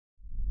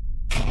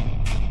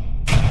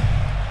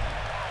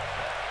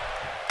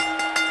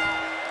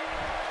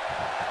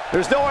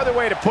There's no other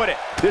way to put it.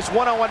 This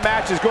one-on-one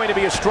match is going to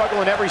be a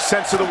struggle in every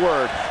sense of the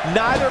word.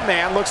 Neither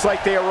man looks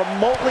like they are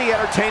remotely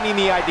entertaining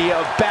the idea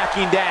of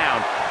backing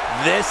down.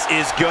 This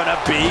is gonna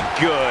be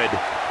good.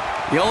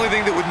 The only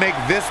thing that would make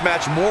this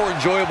match more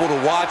enjoyable to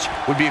watch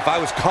would be if I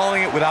was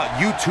calling it without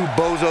you two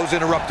bozos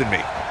interrupting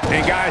me.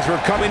 And guys,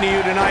 we're coming to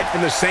you tonight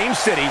from the same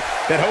city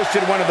that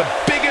hosted one of the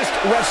biggest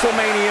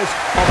WrestleManias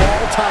of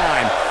all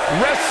time,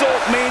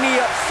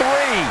 WrestleMania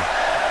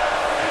 3.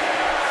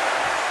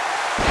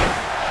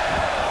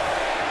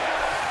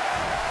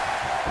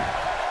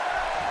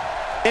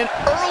 An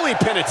early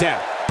pin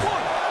attempt.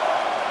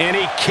 And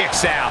he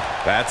kicks out.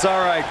 That's all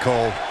right,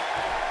 Cole.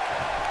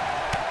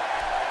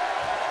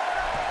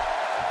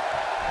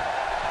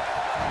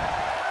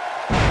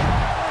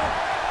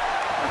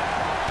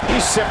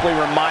 He's simply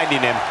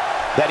reminding him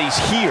that he's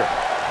here.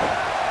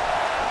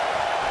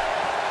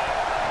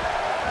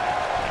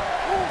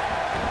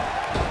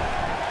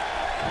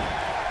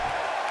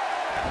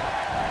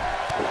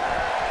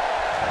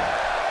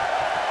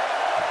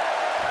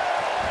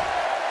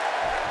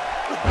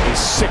 A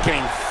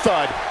sickening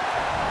thud.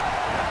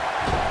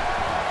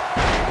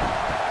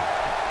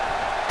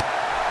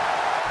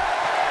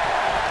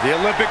 The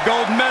Olympic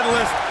gold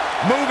medalist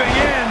moving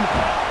in.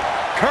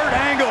 Kurt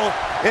Angle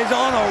is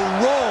on a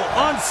roll,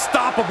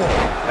 unstoppable,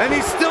 and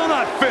he's still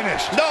not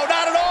finished. No,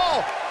 not at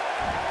all.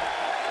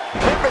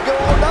 Perfect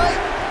all night.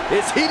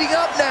 It's heating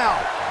up now.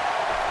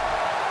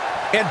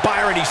 And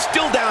Byron, he's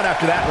still down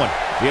after that one.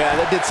 Yeah,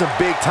 that did some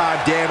big-time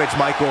damage,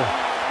 Michael.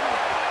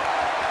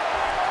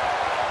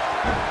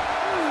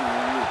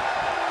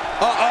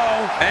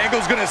 Uh-oh,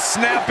 Angle's gonna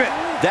snap it.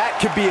 That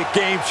could be a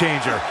game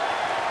changer.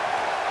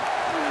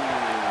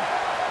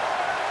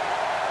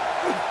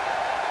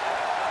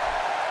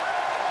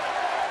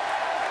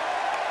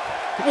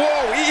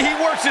 Whoa, he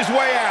works his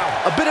way out.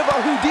 A bit of a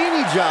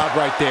Houdini job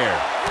right there.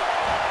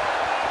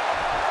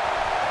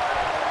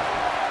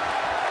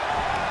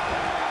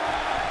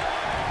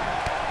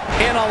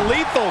 And a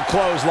lethal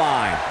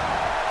clothesline.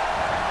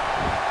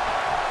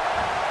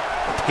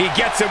 He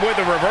gets him with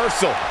a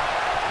reversal.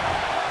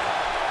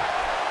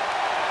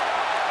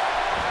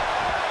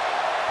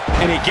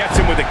 And he gets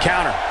him with a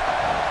counter.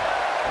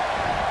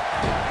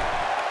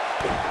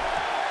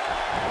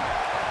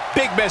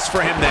 Big miss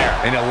for him there.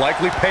 And he'll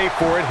likely pay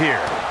for it here.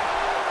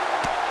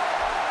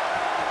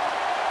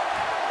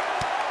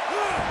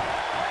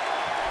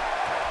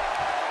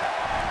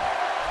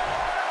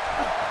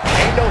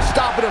 Ain't no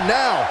stopping him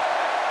now.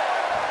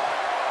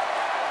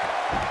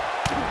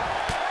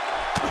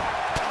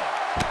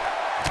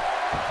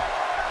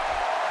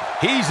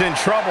 He's in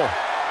trouble.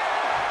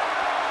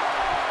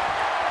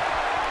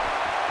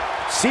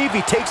 See if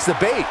he takes the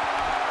bait.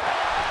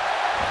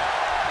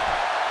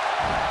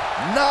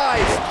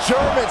 Nice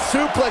German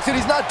suplex, and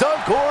he's not done,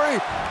 Corey.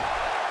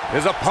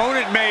 His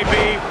opponent may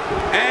be.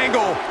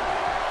 Angle.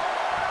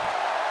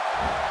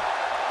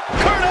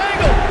 Kurt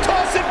Angle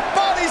tossing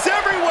bodies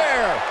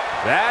everywhere.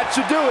 That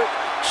should do it.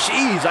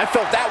 Jeez, I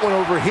felt that one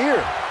over here.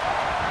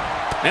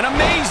 An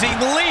amazing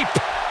leap.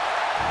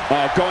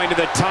 Going to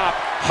the top,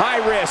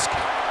 high risk.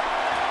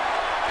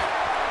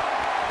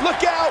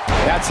 Look out!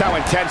 That's how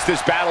intense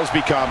this battle's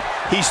become.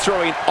 He's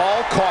throwing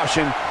all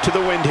caution to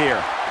the wind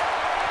here.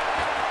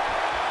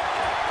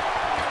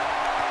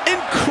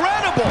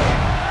 Incredible!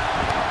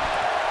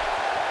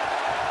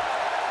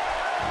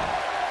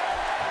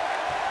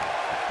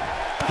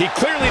 He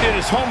clearly did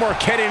his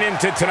homework heading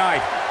into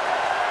tonight.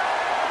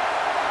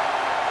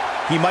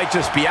 He might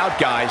just be out,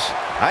 guys.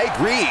 I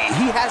agree.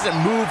 He hasn't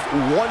moved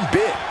one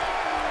bit.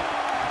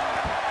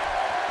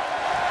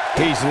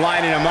 He's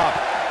lining him up.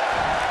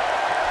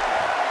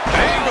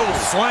 Angle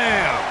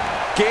slam.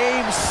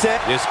 Game,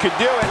 set. This could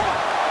do it.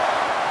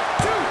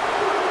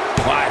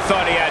 Well, I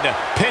thought he had to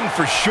pin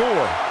for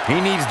sure. He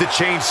needs to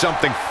change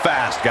something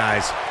fast,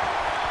 guys.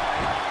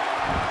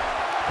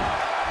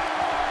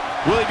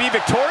 Will he be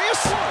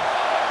victorious?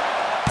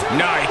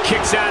 No, he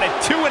kicks out at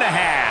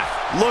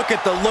 2.5. Look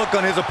at the look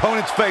on his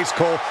opponent's face,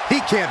 Cole.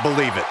 He can't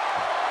believe it.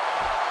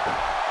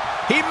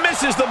 He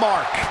misses the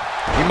mark.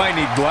 He might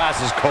need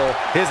glasses, Cole.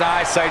 His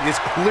eyesight is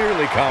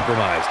clearly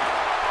compromised.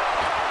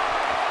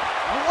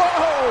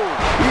 Whoa!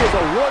 He is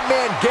a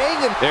one-man gang,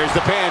 and There's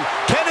the pin.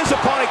 Can his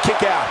opponent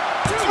kick out?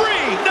 3.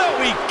 No,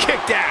 he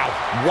kicked out.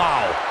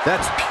 Wow,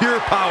 that's pure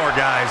power,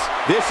 guys.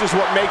 This is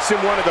what makes him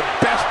one of the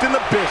best in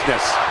the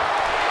business.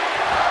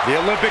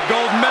 The Olympic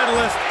gold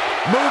medalist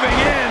moving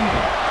in.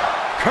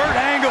 Kurt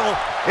Angle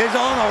is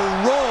on a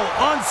roll,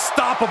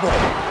 unstoppable,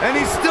 and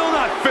he's still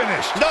not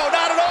finished. no,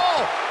 not at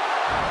all.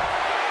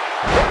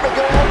 Let me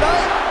go all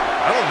night.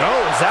 I don't know.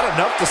 Is that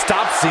enough to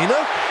stop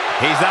Cena?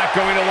 He's not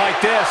going to like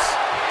this.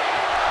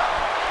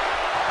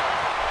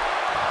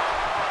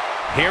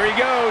 Here he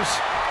goes.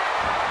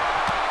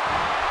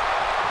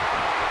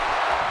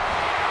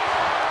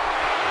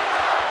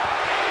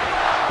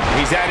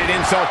 He's added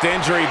insult to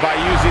injury by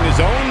using his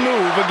own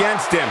move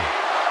against him.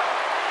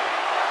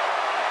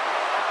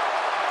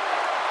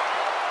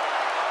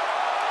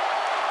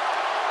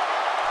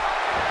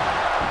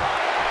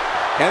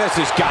 And this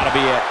has got to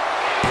be it.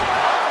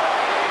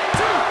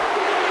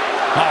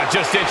 Oh,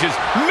 just inches,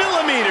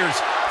 millimeters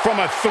from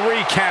a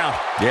 3 count.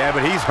 Yeah,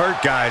 but he's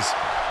hurt, guys.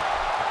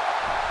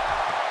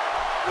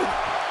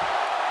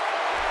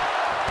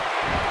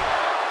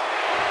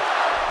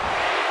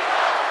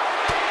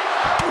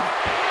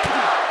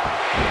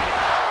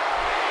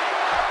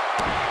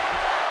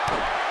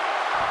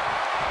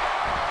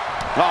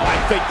 Oh, I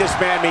think this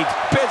man means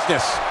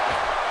business.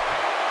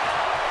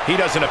 He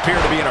doesn't appear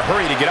to be in a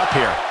hurry to get up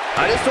here.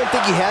 I just don't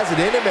think he has it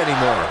in him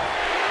anymore.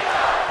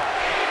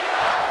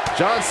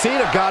 John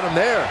Cena got him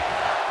there.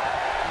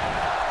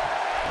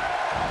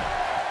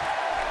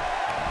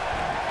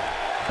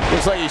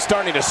 Looks like he's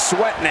starting to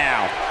sweat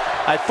now.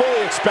 I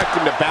fully expect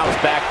him to bounce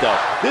back, though.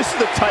 This is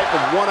the type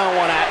of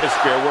one-on-one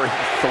atmosphere where he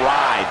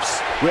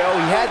thrives. Well,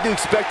 he had to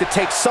expect to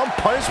take some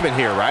punishment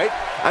here, right?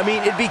 I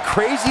mean, it'd be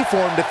crazy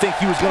for him to think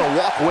he was going to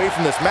walk away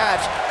from this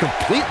match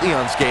completely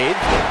unscathed.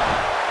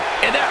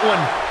 And that one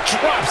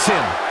drops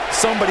him.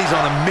 Somebody's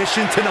on a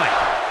mission tonight.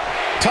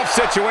 Tough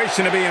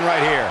situation to be in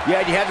right here.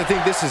 Yeah, you have to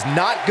think this is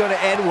not going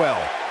to end well.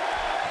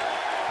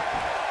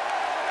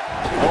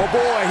 Oh,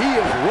 boy, he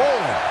is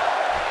rolling.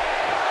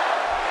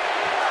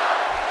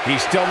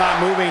 He's still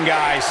not moving,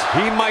 guys.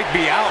 He might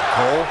be out,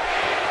 Cole.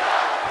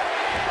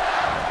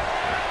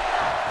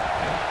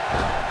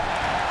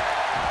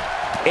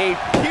 A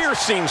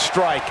piercing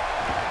strike.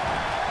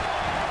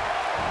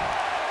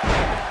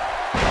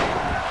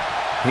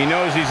 He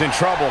knows he's in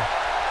trouble.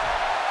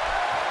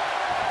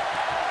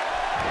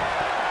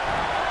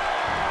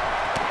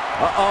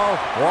 Uh-oh,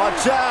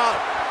 watch out.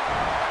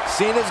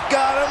 Cena's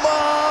got him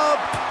up.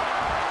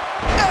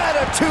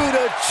 Attitude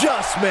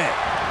adjustment.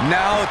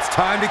 Now it's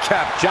time to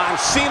cap. John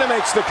Cena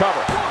makes the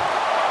cover.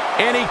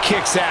 And he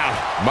kicks out.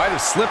 Might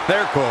have slipped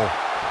there, Cole.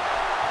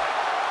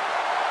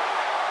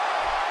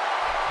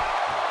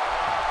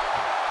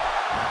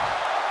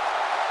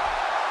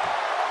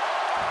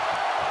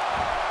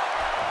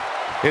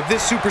 If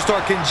this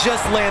superstar can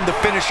just land the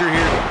finisher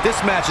here,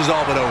 this match is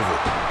all but over.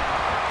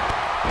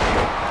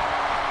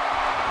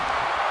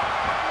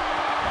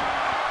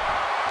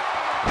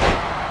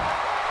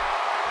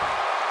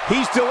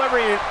 He's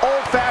delivering an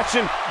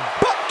old-fashioned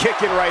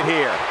butt-kicking right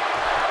here.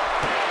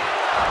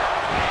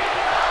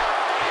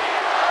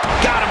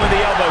 Got him with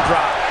the elbow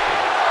drop.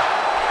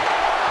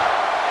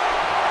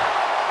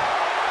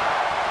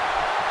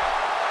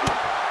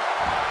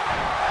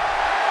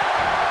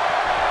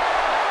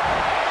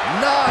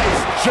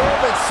 Nice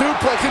German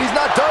suplex, and he's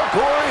not done,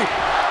 Corey.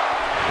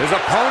 His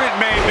opponent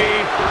may be.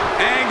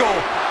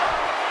 Angle.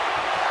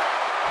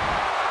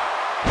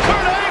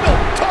 Kurt Angle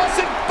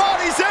tossing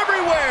bodies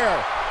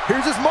everywhere.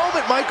 Here's his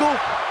moment, Michael.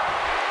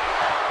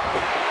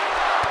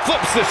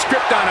 Flips the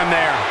script on him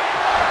there.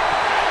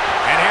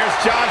 And here's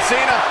John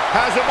Cena.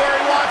 Has him where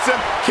he wants him.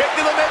 Kick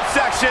to the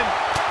midsection.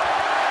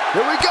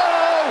 Here we go.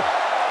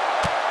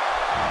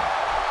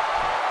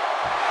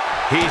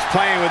 He's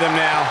playing with him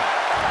now.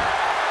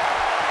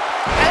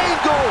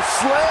 Angle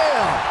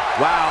slam.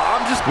 Wow,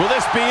 Will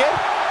this be it?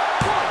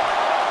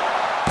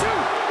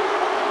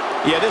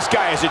 Yeah, this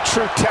guy is a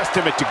true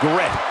testament to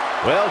grit.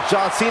 Well,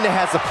 John Cena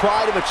has the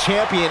pride of a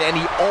champion, and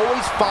he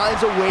always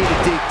finds a way to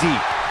dig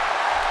deep.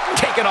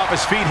 Taken off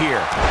his feet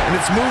here. And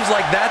it's moves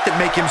like that that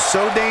make him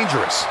so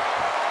dangerous.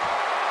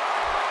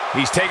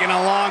 He's taking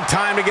a long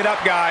time to get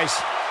up, guys.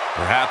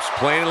 Perhaps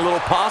playing a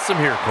little possum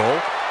here, Cole.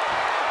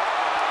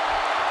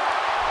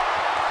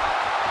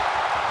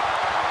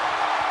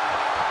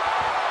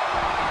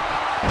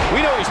 We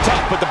know he's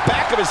tough, but the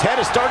back of his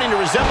head is starting to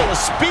resemble a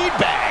speed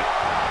bag.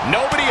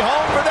 Nobody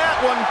home for that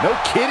one. No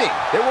kidding.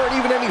 There weren't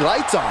even any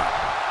lights on.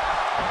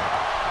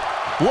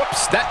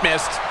 Whoops, that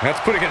missed. That's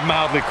putting it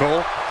mildly,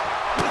 Cole.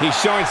 He's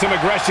showing some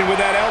aggression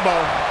with that elbow.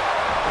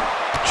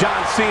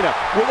 John Cena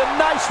with a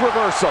nice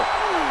reversal.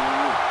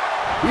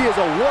 He is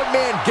a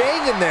one-man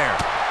gang in there.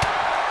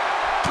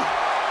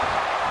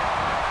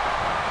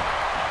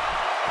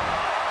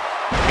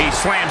 He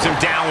slams him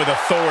down with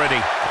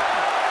authority.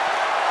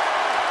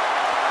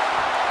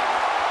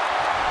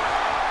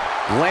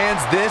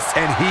 Lands this,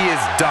 and he is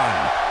done.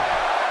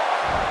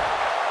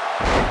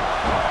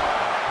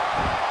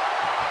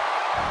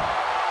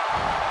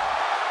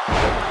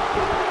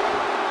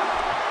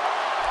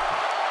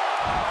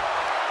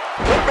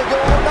 Where we go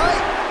all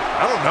night?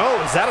 I don't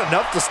know. Is that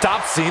enough to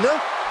stop Cena?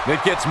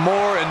 It gets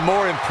more and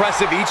more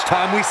impressive each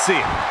time we see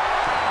it.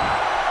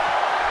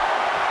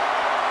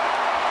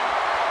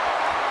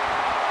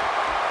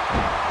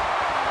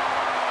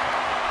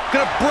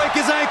 Gonna break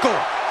his ankle.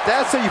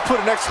 That's how you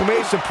put an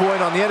exclamation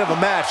point on the end of a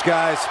match,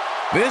 guys.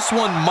 This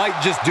one might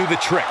just do the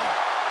trick.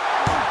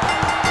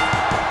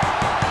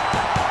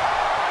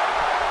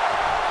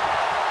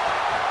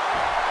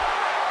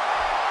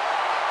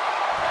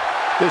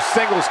 This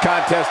singles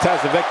contest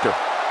has the victor.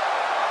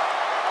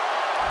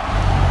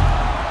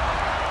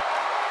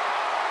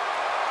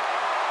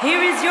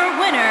 Here is your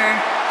winner,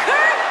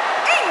 Kurt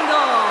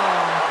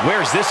Angle.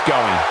 Where's this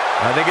going?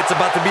 I think it's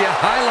about to be a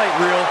highlight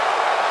reel.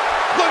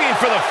 Looking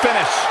for the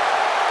finish.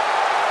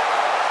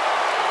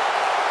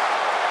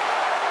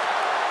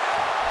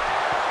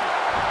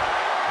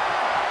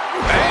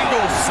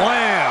 Angle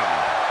slam.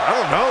 I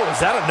don't know. Is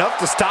that enough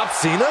to stop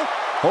Cena?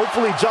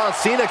 Hopefully John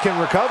Cena can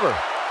recover.